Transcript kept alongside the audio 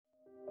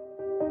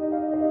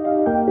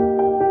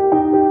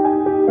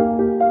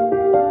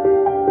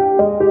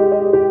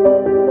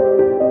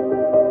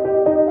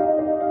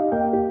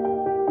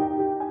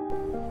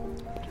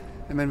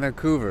in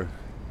Vancouver,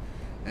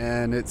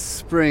 and it's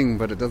spring,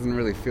 but it doesn't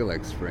really feel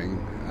like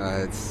spring.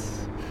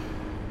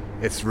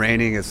 It's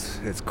raining,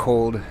 it's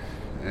cold,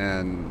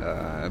 and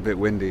a bit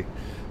windy.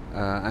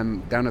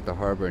 I'm down at the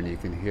harbor, and you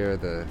can hear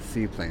the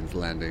seaplanes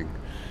landing.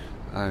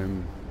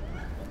 I'm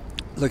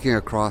looking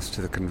across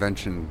to the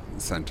convention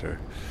center,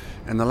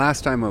 and the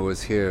last time I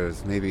was here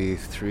was maybe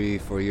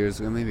 3-4 years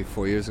ago, maybe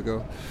 4 years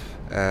ago,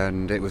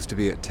 and it was to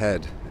be at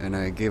TED, and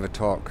I gave a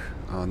talk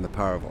on the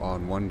power of awe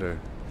and wonder.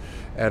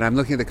 And I'm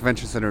looking at the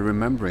convention center,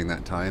 remembering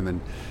that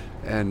time,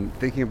 and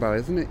thinking about,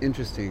 isn't it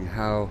interesting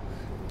how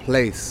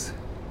place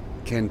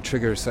can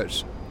trigger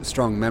such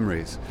strong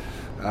memories,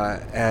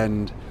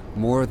 and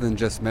more than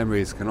just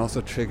memories, can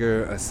also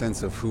trigger a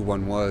sense of who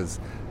one was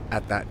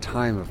at that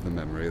time of the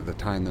memory, the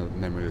time the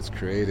memory was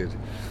created.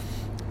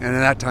 And at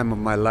that time of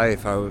my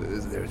life, it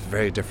was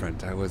very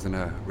different. I was in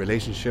a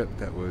relationship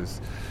that was,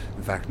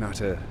 in fact,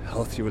 not a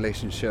healthy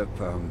relationship.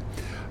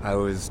 I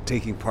was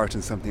taking part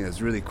in something that's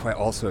really quite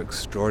also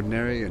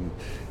extraordinary, and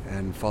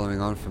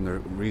following on from the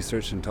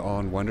research into awe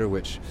and wonder,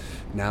 which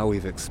now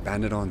we've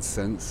expanded on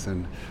since.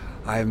 And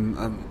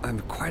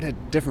I'm quite a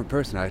different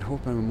person. I'd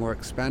hope I'm a more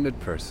expanded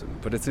person.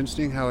 But it's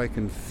interesting how I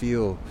can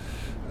feel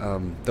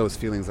those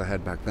feelings I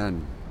had back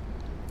then.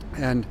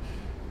 And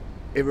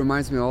it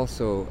reminds me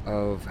also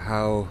of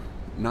how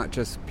not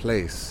just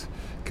place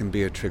can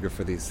be a trigger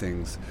for these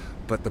things,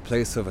 but the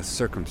place of a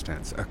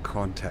circumstance, a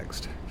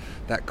context.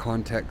 That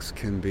context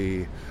can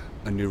be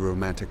a new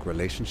romantic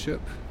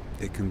relationship.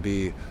 It can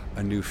be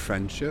a new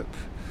friendship.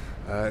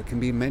 It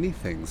can be many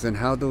things, and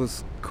how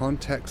those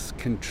contexts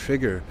can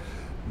trigger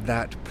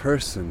that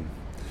person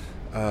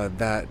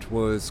that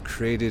was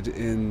created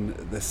in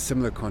the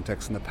similar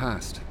context in the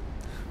past.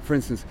 For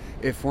instance,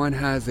 if one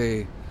has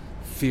a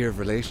fear of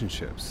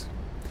relationships,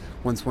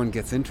 once one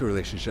gets into a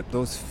relationship,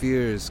 those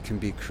fears can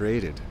be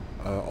created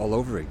all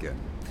over again.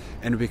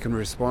 And we can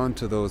respond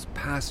to those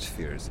past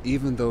fears,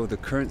 even though the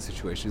current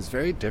situation is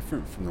very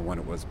different from the one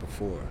it was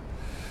before.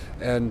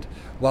 And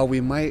while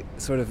we might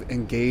sort of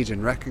engage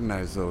and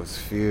recognize those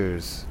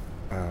fears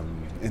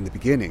in the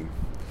beginning,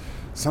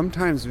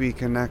 sometimes we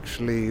can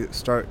actually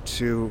start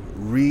to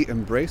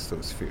re-embrace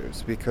those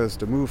fears, because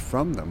to move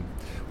from them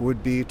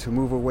would be to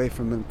move away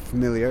from the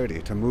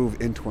familiarity, to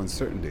move into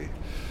uncertainty.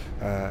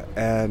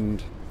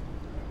 And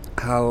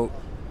how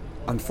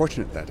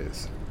unfortunate that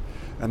is.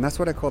 And that's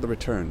what I call the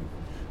return.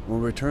 When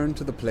we return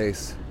to the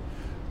place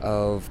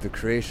of the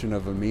creation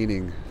of a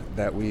meaning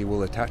that we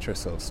will attach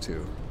ourselves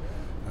to,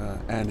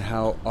 and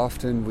how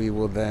often we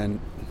will then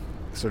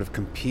sort of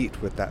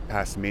compete with that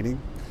past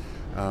meaning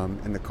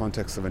in the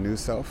context of a new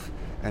self,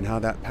 and how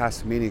that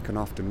past meaning can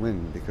often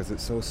win because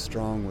it's so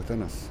strong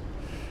within us.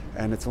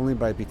 And it's only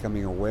by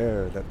becoming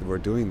aware that we're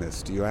doing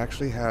this do you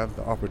actually have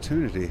the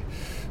opportunity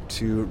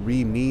to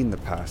re-mean the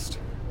past.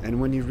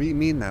 And when you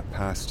re-mean that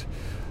past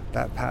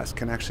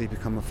can actually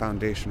become a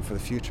foundation for the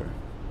future.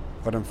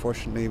 But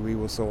unfortunately, we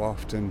will so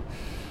often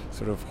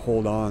sort of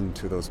hold on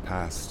to those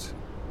past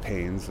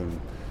pains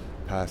and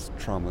past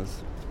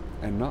traumas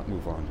and not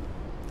move on.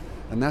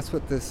 And that's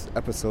what this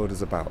episode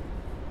is about.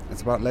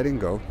 It's about letting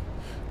go,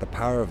 the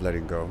power of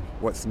letting go,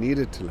 what's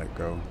needed to let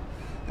go,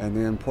 and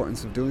the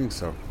importance of doing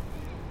so.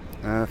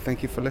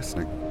 Thank you for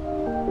listening.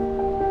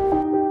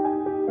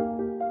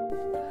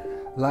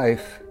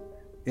 Life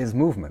is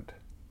movement.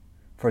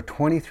 For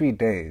 23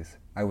 days,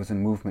 I was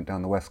in movement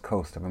down the west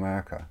coast of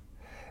America.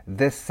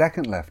 This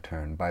second left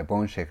turn by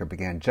Boneshaker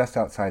began just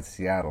outside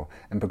Seattle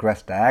and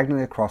progressed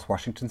diagonally across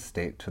Washington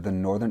state to the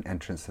northern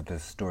entrance of the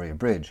Astoria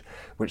Bridge,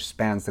 which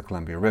spans the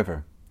Columbia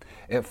River.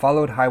 It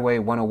followed Highway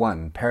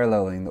 101,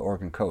 paralleling the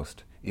Oregon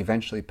coast,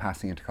 eventually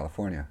passing into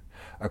California,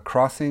 a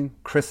crossing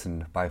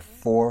christened by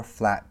 4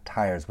 flat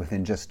tires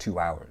within just 2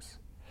 hours,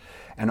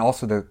 and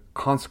also the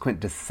consequent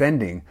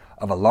descending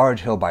of a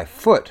large hill by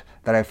foot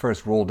that I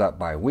first rolled up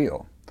by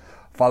wheel,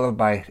 followed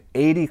by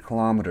 80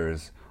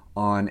 kilometers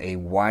on a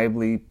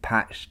widely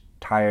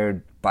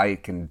patch-tired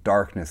bike in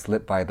darkness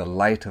lit by the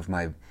light of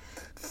my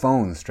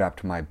phone strapped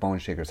to my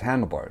Boneshaker's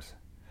handlebars.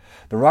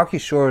 The rocky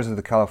shores of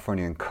the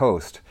Californian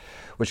coast,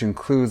 which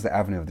includes the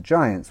Avenue of the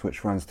Giants,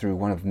 which runs through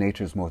one of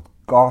nature's most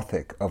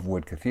Gothic of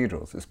wood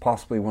cathedrals, is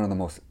possibly one of the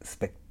most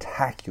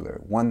spectacular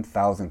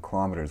 1,000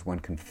 kilometers one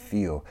can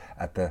feel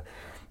at the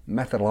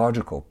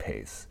methodological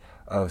pace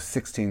of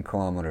 16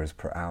 kilometers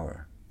per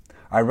hour.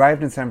 I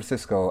arrived in San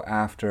Francisco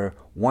after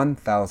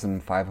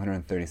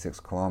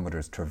 1,536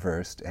 kilometers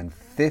traversed and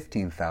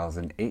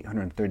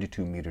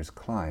 15,832 meters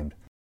climbed.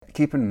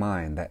 Keep in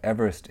mind that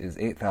Everest is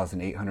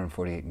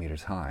 8,848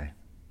 meters high.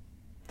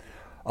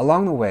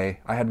 Along the way,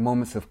 I had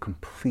moments of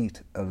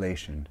complete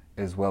elation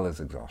as well as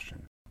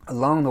exhaustion. I had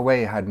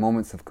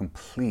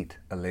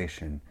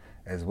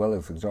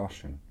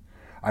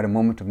had a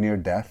moment of near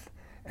death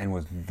and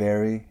was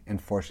very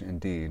unfortunate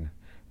indeed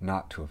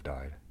not to have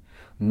died.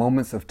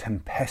 Moments of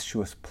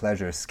tempestuous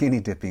pleasure, skinny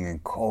dipping in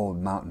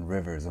cold mountain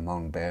rivers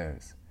among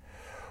bears.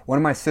 One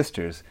of my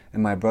sisters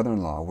and my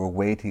brother-in-law were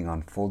waiting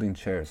on folding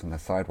chairs on the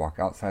sidewalk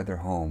outside their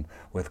home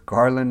with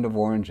garland of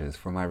oranges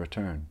for my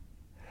return.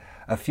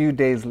 A few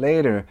days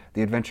later,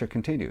 the adventure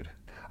continued.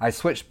 I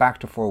switched back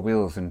to four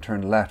wheels and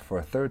turned left for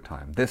a third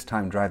time, this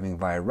time driving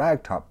via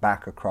ragtop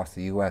back across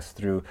the U.S.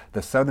 through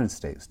the southern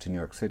states to New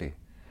York City.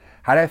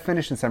 Had I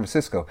finished in San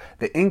Francisco,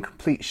 the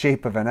incomplete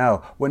shape of an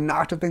L would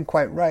not have been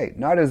quite right,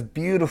 not as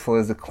beautiful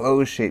as the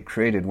closed shape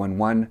created when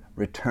one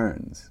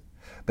returns.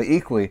 But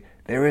equally,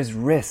 there is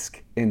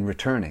risk in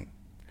returning,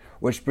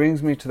 which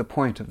brings me to the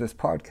point of this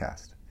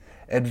podcast.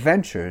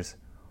 Adventures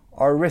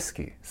are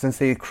risky, since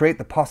they create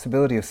the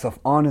possibility of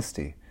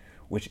self-honesty,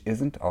 which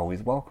isn't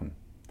always welcome.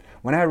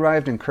 When I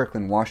arrived in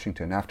Kirkland,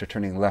 Washington, after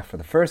turning left for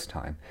the first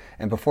time,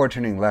 and before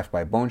turning left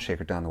by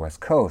Boneshaker down the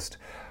west coast,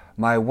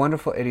 my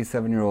wonderful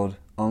 87-year-old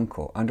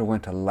uncle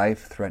underwent a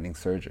life-threatening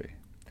surgery.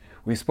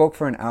 We spoke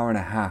for an hour and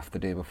a half the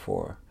day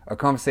before, a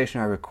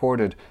conversation I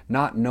recorded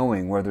not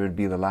knowing whether it would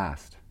be the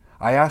last.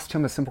 I asked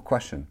him a simple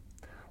question: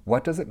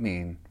 what does it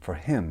mean for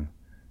him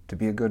to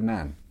be a good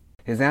man?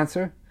 His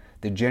answer: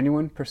 the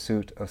genuine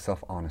pursuit of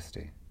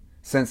self-honesty.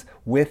 Since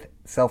with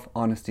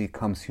self-honesty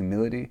comes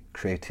humility,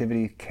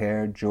 creativity,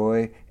 care,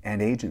 joy, and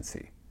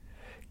agency.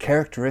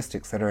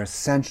 Characteristics that are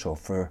essential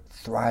for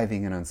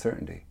thriving in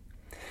uncertainty.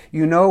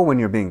 You know when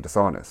you're being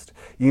dishonest.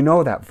 You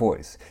know that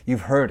voice.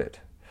 You've heard it.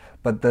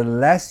 But the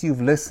less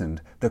you've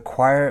listened, the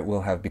quieter it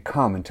will have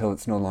become until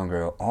it's no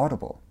longer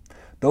audible.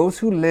 Those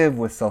who live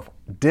with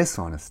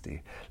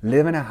self-dishonesty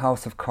live in a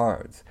house of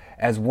cards,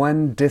 as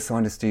one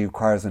dishonesty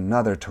requires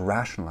another to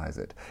rationalize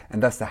it,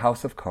 and thus the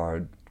house of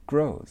cards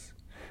grows.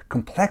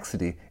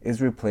 Complexity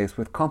is replaced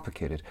with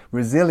complicated,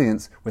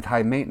 resilience with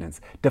high maintenance,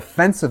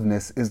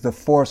 defensiveness is the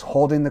force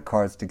holding the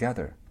cards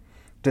together.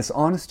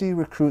 Dishonesty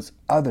recruits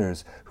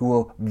others who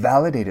will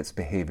validate its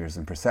behaviors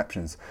and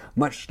perceptions,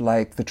 much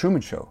like The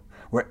Truman Show,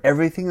 where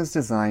everything is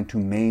designed to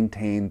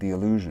maintain the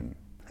illusion,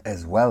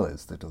 as well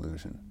as the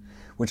delusion.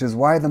 Which is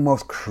why the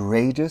most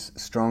courageous,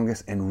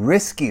 strongest, and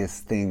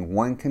riskiest thing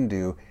one can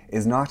do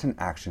is not an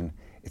action,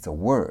 it's a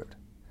word.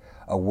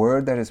 A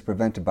word that is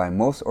prevented by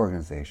most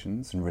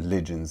organizations and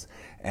religions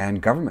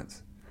and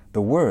governments.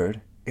 The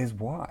word is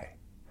why.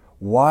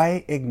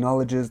 Why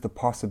acknowledges the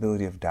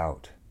possibility of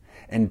doubt,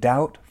 and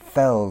doubt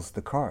fells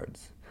the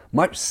cards.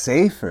 Much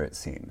safer, it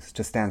seems,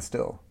 to stand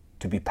still,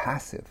 to be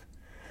passive.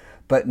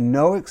 But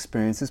no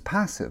experience is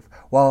passive.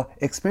 While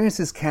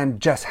experiences can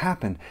just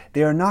happen,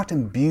 they are not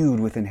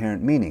imbued with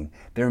inherent meaning.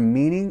 Their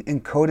meaning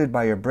encoded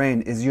by your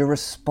brain is your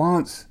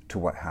response to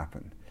what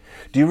happened.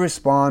 Do you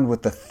respond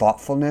with the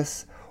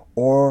thoughtfulness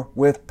or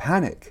with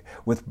panic,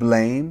 with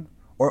blame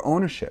or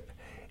ownership?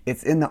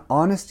 It's in the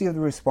honesty of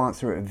the response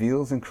that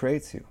reveals and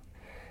creates you.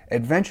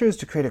 Adventure is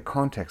to create a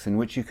context in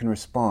which you can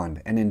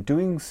respond, and in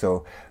doing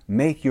so,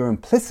 make your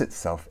implicit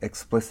self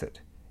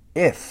explicit,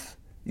 if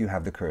you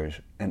have the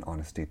courage and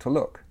honesty to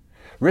look.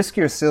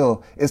 Riskier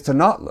still is to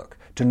not look,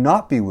 to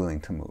not be willing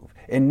to move.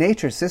 In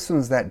nature,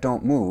 systems that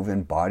don't move,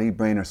 in body,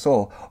 brain, or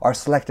soul, are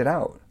selected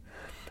out.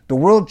 The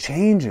world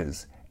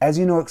changes, as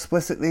you know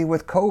explicitly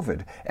with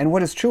COVID, and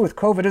what is true with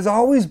COVID has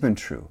always been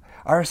true.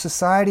 Our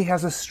society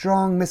has a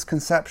strong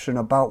misconception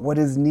about what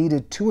is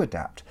needed to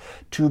adapt,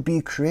 to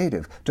be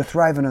creative, to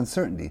thrive in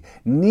uncertainty.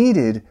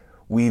 Needed,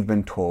 we've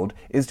been told,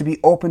 is to be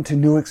open to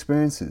new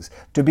experiences,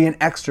 to be an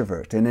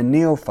extrovert and a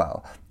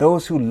neophile,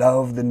 those who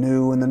love the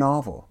new and the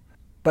novel.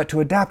 But to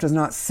adapt is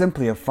not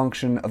simply a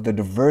function of the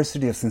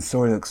diversity of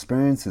sensorial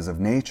experiences of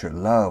nature,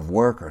 love,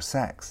 work, or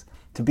sex.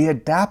 To be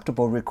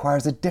adaptable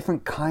requires a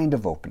different kind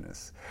of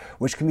openness,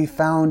 which can be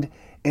found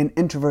in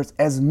introverts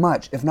as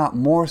much, if not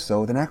more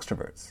so, than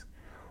extroverts.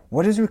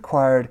 What is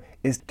required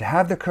is to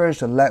have the courage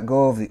to let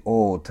go of the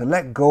old, to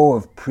let go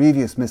of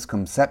previous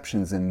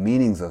misconceptions and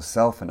meanings of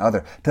self and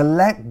other, to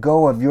let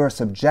go of your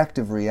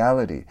subjective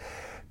reality,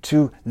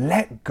 to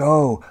let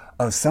go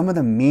of some of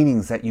the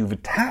meanings that you've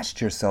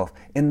attached yourself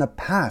in the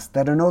past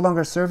that are no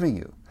longer serving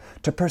you.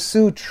 To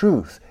pursue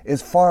truth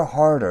is far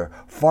harder,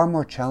 far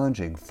more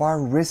challenging, far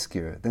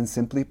riskier than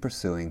simply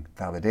pursuing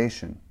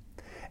validation.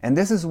 And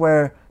this is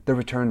where the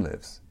return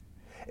lives.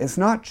 It's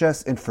not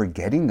just in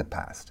forgetting the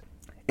past.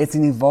 It's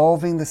in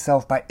evolving the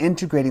self by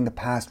integrating the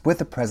past with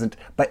the present,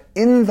 but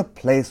in the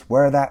place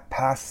where that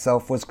past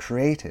self was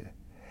created.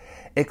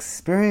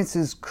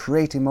 Experiences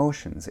create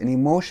emotions, and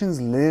emotions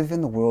live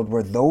in the world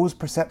where those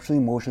perceptual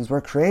emotions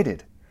were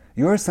created.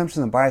 Your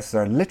assumptions and biases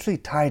are literally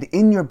tied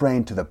in your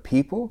brain to the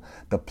people,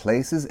 the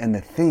places, and the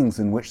things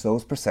in which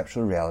those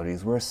perceptual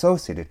realities were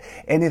associated.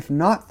 And if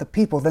not the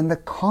people, then the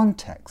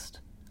context.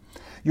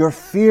 Your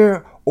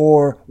fear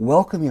or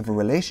welcoming of a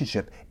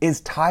relationship is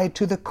tied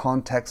to the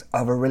context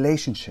of a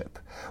relationship.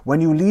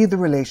 When you leave the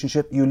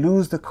relationship, you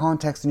lose the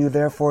context and you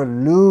therefore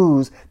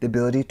lose the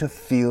ability to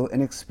feel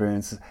and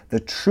experience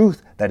the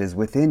truth that is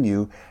within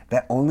you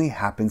that only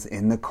happens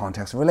in the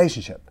context of a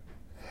relationship.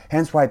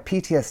 Hence why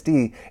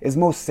PTSD is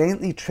most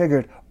salient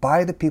triggered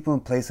by the people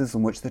and places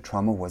in which the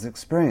trauma was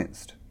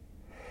experienced.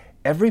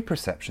 Every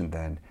perception,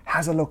 then,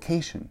 has a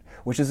location,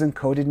 which is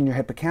encoded in your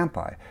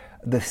hippocampi,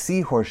 the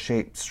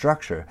seahorse-shaped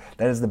structure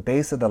that is the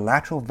base of the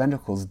lateral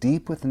ventricles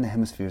deep within the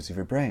hemispheres of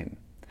your brain.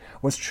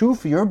 What's true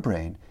for your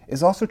brain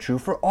is also true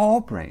for all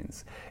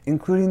brains,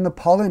 including the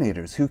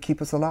pollinators who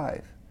keep us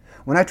alive.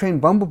 When I trained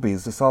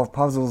bumblebees to solve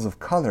puzzles of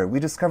color, we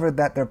discovered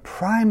that their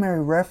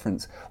primary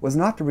reference was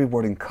not the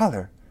rewarding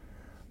color,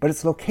 but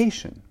its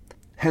location.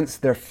 Hence,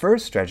 their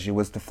first strategy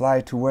was to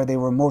fly to where they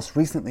were most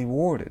recently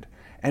rewarded,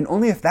 and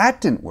only if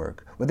that didn't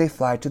work would they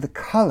fly to the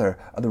color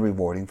of the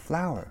rewarding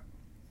flower.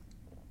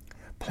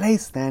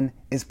 Place, then,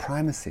 is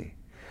primacy.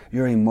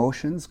 Your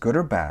emotions, good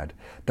or bad,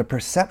 the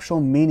perceptual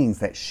meanings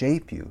that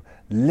shape you,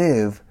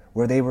 live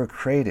where they were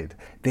created.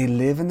 They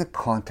live in the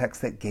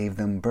context that gave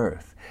them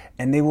birth,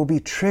 and they will be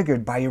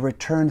triggered by your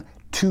return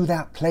to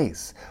that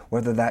place,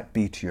 whether that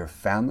be to your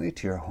family,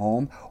 to your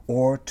home,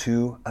 or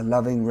to a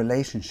loving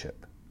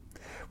relationship.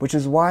 Which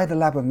is why the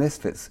Lab of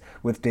Misfits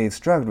with Dave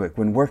Strudwick,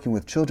 when working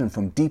with children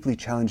from deeply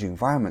challenging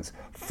environments,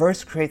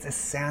 first creates a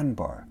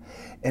sandbar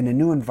in a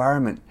new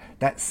environment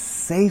that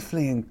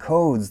safely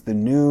encodes the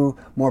new,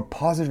 more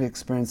positive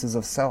experiences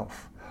of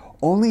self.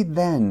 Only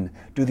then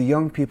do the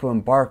young people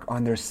embark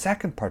on their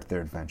second part of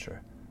their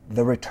adventure,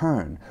 the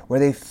return, where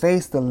they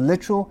face the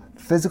literal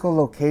physical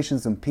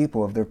locations and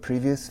people of their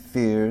previous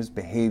fears,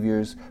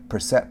 behaviors,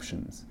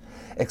 perceptions.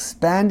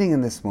 Expanding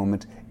in this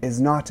moment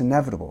is not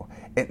inevitable.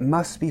 It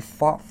must be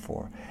fought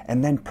for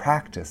and then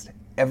practiced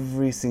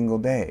every single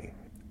day.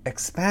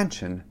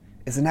 Expansion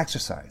is an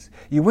exercise.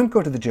 You wouldn't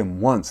go to the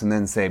gym once and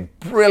then say,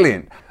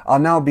 "Brilliant, I'll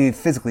now be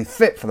physically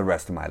fit for the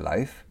rest of my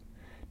life."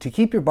 To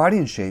keep your body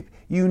in shape,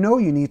 you know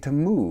you need to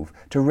move,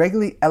 to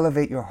regularly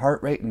elevate your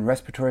heart rate and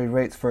respiratory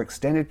rates for an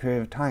extended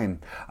period of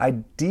time,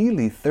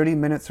 ideally 30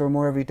 minutes or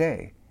more every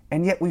day.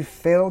 And yet we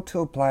fail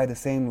to apply the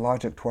same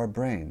logic to our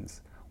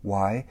brains.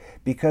 Why?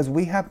 Because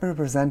we have been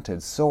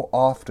presented so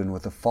often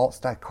with a false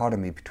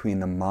dichotomy between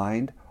the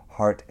mind,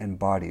 heart, and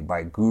body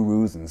by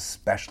gurus and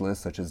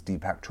specialists such as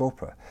Deepak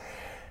Chopra.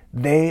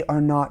 They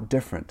are not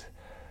different.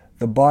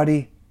 The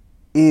body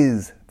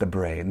is the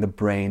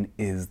brain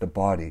is the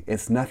body.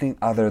 It's nothing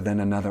other than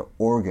another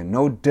organ,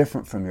 no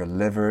different from your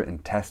liver,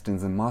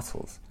 intestines, and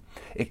muscles.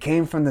 It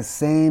came from the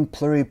same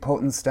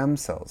pluripotent stem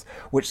cells,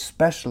 which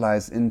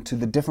specialize into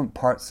the different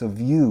parts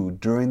of you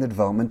during the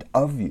development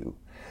of you.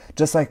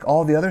 Just like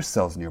all the other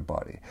cells in your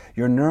body,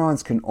 your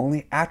neurons can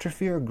only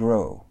atrophy or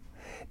grow.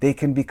 They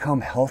can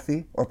become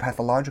healthy or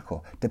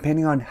pathological,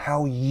 depending on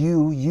how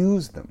you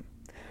use them.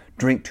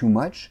 Drink too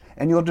much,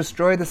 and you'll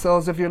destroy the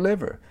cells of your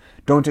liver.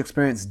 Don't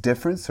experience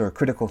difference or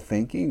critical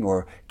thinking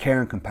or care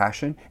and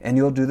compassion, and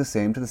you'll do the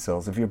same to the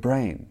cells of your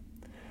brain.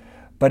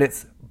 But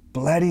it's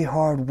bloody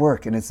hard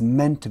work, and it's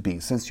meant to be,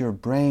 since your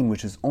brain,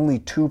 which is only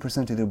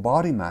 2% of your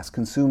body mass,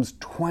 consumes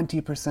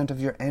 20% of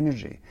your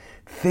energy.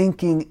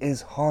 Thinking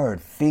is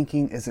hard.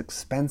 Thinking is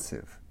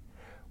expensive,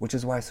 which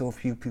is why so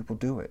few people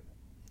do it.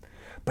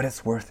 But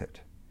it's worth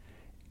it.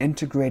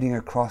 Integrating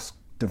across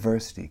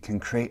diversity can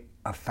create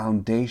a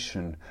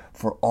foundation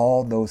for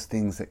all those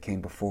things that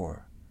came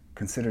before.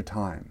 Consider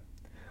time.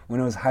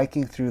 When I was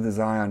hiking through the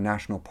Zion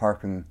National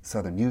Park in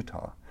southern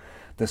Utah,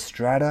 the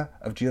strata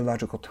of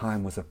geological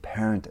time was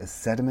apparent as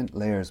sediment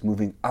layers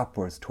moving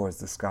upwards towards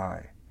the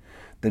sky,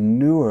 the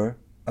newer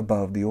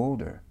above the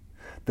older.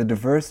 The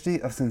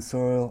diversity of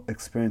sensorial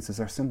experiences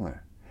are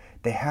similar.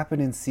 They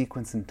happen in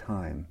sequence in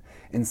time,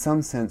 in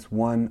some sense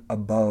one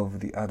above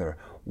the other,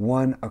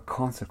 one a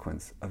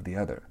consequence of the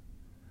other.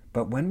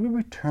 But when we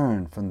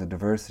return from the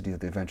diversity of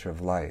the adventure of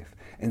life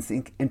and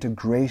seek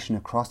integration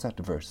across that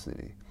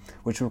diversity,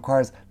 which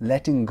requires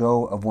letting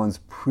go of one's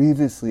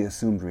previously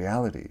assumed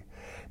reality,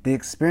 the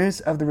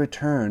experience of the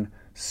return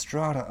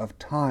strata of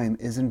time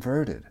is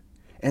inverted.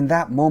 In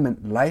that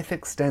moment, life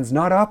extends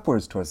not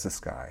upwards towards the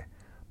sky,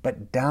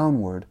 but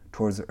downward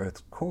towards the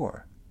Earth's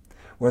core,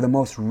 where the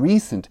most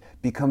recent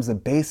becomes the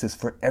basis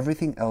for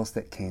everything else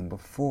that came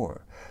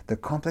before. The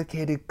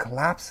complicated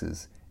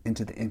collapses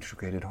into the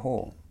integrated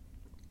whole.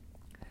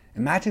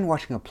 Imagine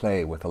watching a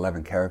play with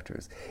 11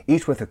 characters,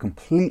 each with a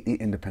completely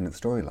independent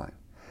storyline.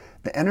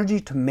 The energy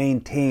to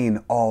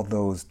maintain all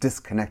those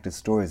disconnected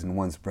stories in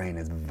one's brain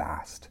is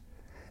vast.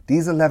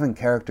 These 11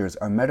 characters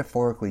are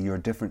metaphorically your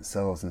different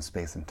selves in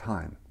space and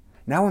time.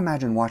 Now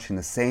imagine watching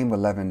the same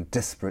 11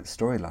 disparate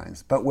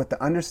storylines, but with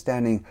the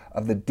understanding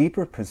of the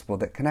deeper principle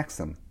that connects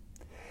them.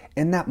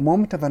 In that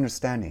moment of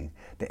understanding,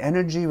 the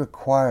energy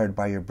required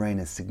by your brain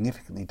is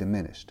significantly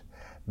diminished.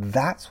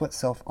 That's what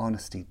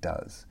self-honesty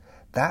does.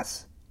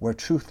 That's where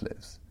truth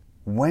lives.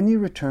 When you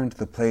return to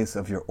the place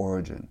of your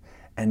origin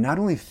and not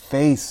only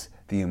face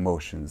the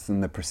emotions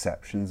and the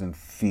perceptions and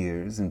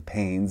fears and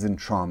pains and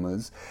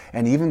traumas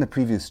and even the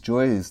previous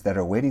joys that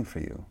are waiting for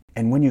you,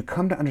 and when you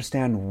come to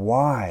understand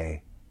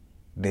why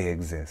they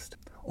exist,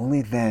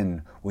 only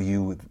then will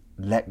you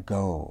let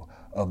go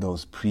of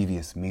those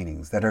previous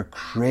meanings that are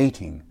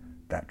creating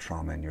that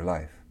trauma in your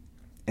life.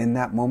 In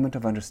that moment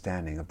of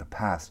understanding of the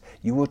past,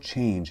 you will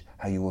change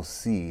how you will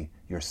see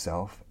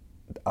yourself,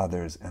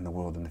 others, and the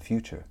world in the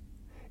future.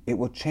 It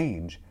will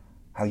change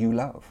how you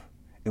love.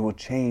 It will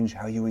change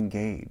how you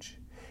engage.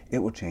 It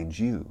will change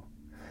you.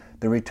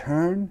 The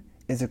return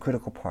is a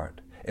critical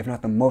part, if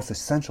not the most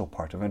essential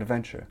part of an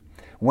adventure.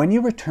 When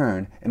you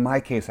return, in my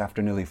case after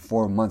nearly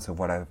 4 months of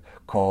what I've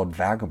called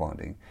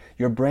vagabonding,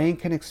 your brain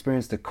can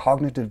experience the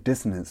cognitive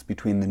dissonance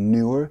between the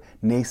newer,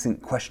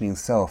 nascent, questioning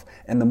self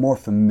and the more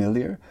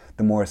familiar,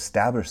 the more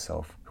established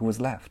self who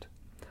was left.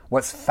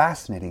 What's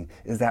fascinating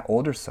is that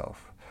older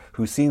self,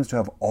 who seems to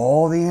have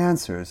all the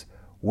answers,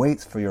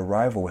 waits for your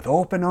arrival with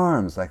open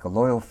arms like a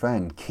loyal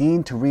friend,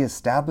 keen to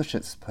reestablish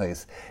its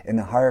place in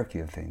the hierarchy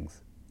of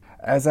things.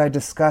 As I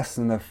discussed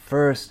in the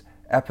first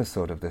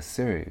episode of this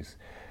series,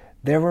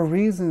 there were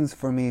reasons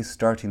for me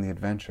starting the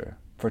adventure,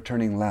 for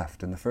turning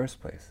left in the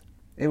first place.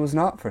 It was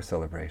not for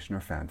celebration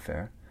or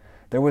fanfare.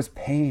 There was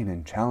pain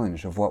and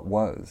challenge of what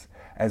was,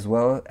 as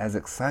well as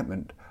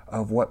excitement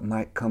of what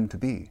might come to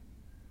be.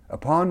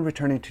 Upon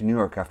returning to New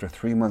York after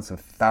 3 months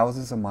of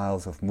thousands of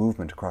miles of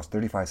movement across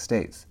 35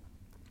 states,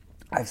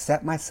 I've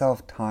set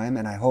myself time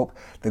and I hope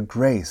the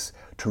grace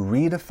to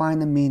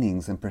redefine the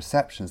meanings and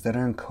perceptions that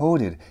are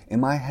encoded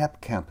in my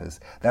hippocampus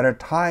that are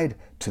tied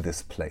to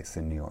this place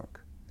in New York.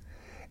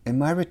 In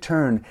my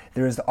return,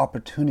 there is the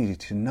opportunity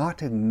to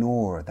not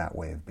ignore that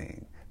way of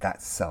being,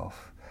 that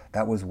self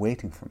that was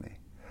waiting for me,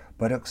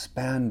 but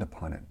expand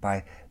upon it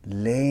by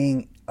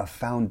laying a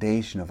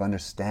foundation of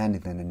understanding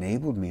that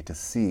enabled me to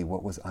see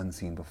what was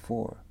unseen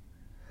before,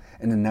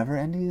 in a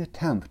never-ending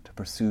attempt to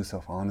pursue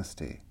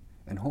self-honesty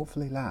and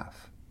hopefully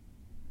laugh.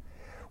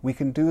 We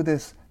can do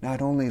this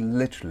not only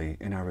literally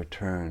in our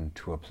return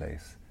to a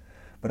place,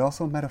 but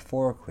also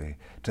metaphorically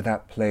to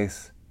that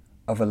place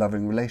of a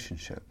loving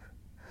relationship,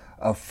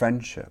 of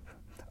friendship,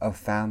 of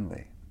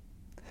family.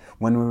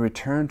 When we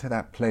return to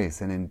that place,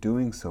 and in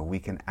doing so, we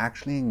can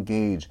actually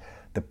engage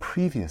the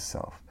previous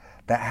self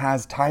that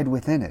has tied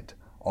within it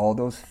all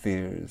those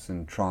fears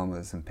and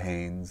traumas and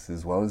pains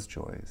as well as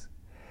joys,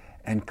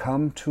 and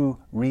come to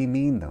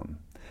re-mean them,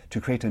 to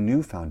create a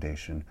new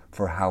foundation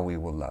for how we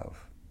will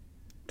love,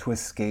 to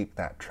escape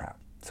that trap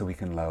so we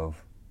can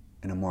love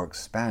in a more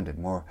expanded,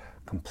 more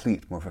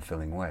complete, more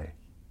fulfilling way.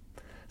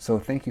 So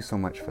thank you so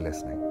much for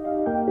listening.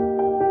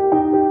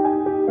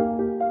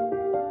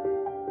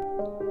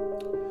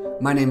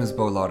 My name is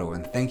Bo Lotto,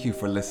 and thank you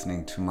for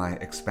listening to my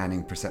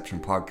Expanding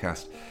Perception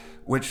podcast,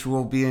 which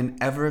will be an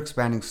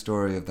ever-expanding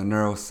story of the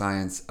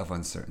neuroscience of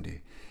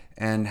uncertainty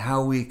and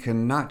how we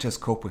can not just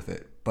cope with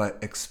it, but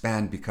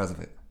expand because of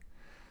it.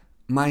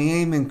 My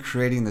aim in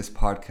creating this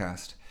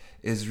podcast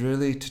is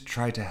really to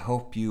try to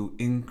help you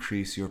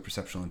increase your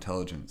perceptual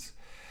intelligence,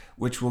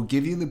 which will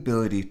give you the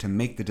ability to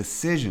make the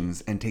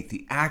decisions and take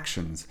the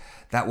actions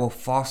that will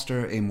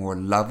foster a more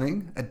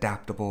loving,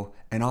 adaptable,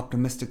 and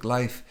optimistic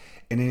life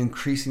in an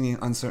increasingly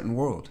uncertain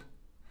world.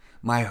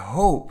 My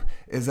hope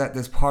is that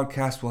this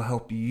podcast will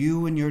help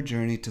you in your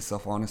journey to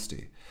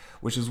self-honesty,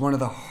 which is one of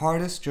the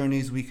hardest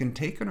journeys we can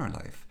take in our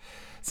life,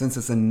 since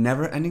it's a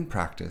never-ending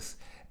practice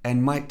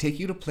and might take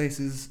you to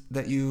places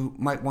that you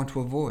might want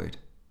to avoid.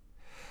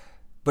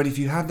 But if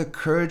you have the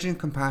courage and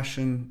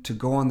compassion to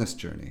go on this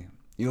journey,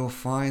 you'll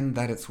find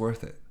that it's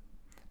worth it,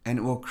 and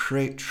it will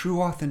create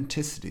true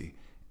authenticity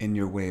in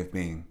your way of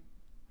being.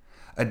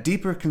 A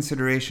deeper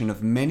consideration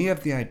of many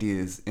of the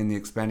ideas in the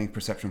Expanding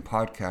Perception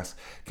podcast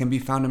can be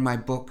found in my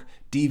book,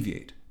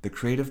 Deviate: The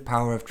Creative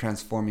Power of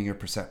Transforming Your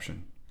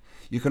Perception.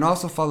 You can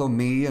also follow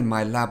me and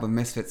my Lab of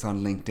Misfits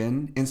on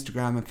LinkedIn,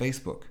 Instagram, and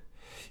Facebook.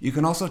 You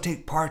can also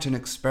take part in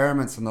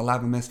experiments on the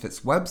Lab of Misfits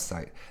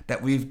website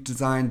that we've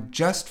designed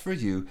just for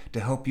you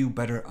to help you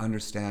better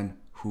understand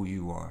who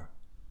you are.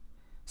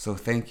 So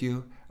thank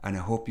you, and I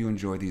hope you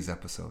enjoy these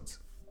episodes.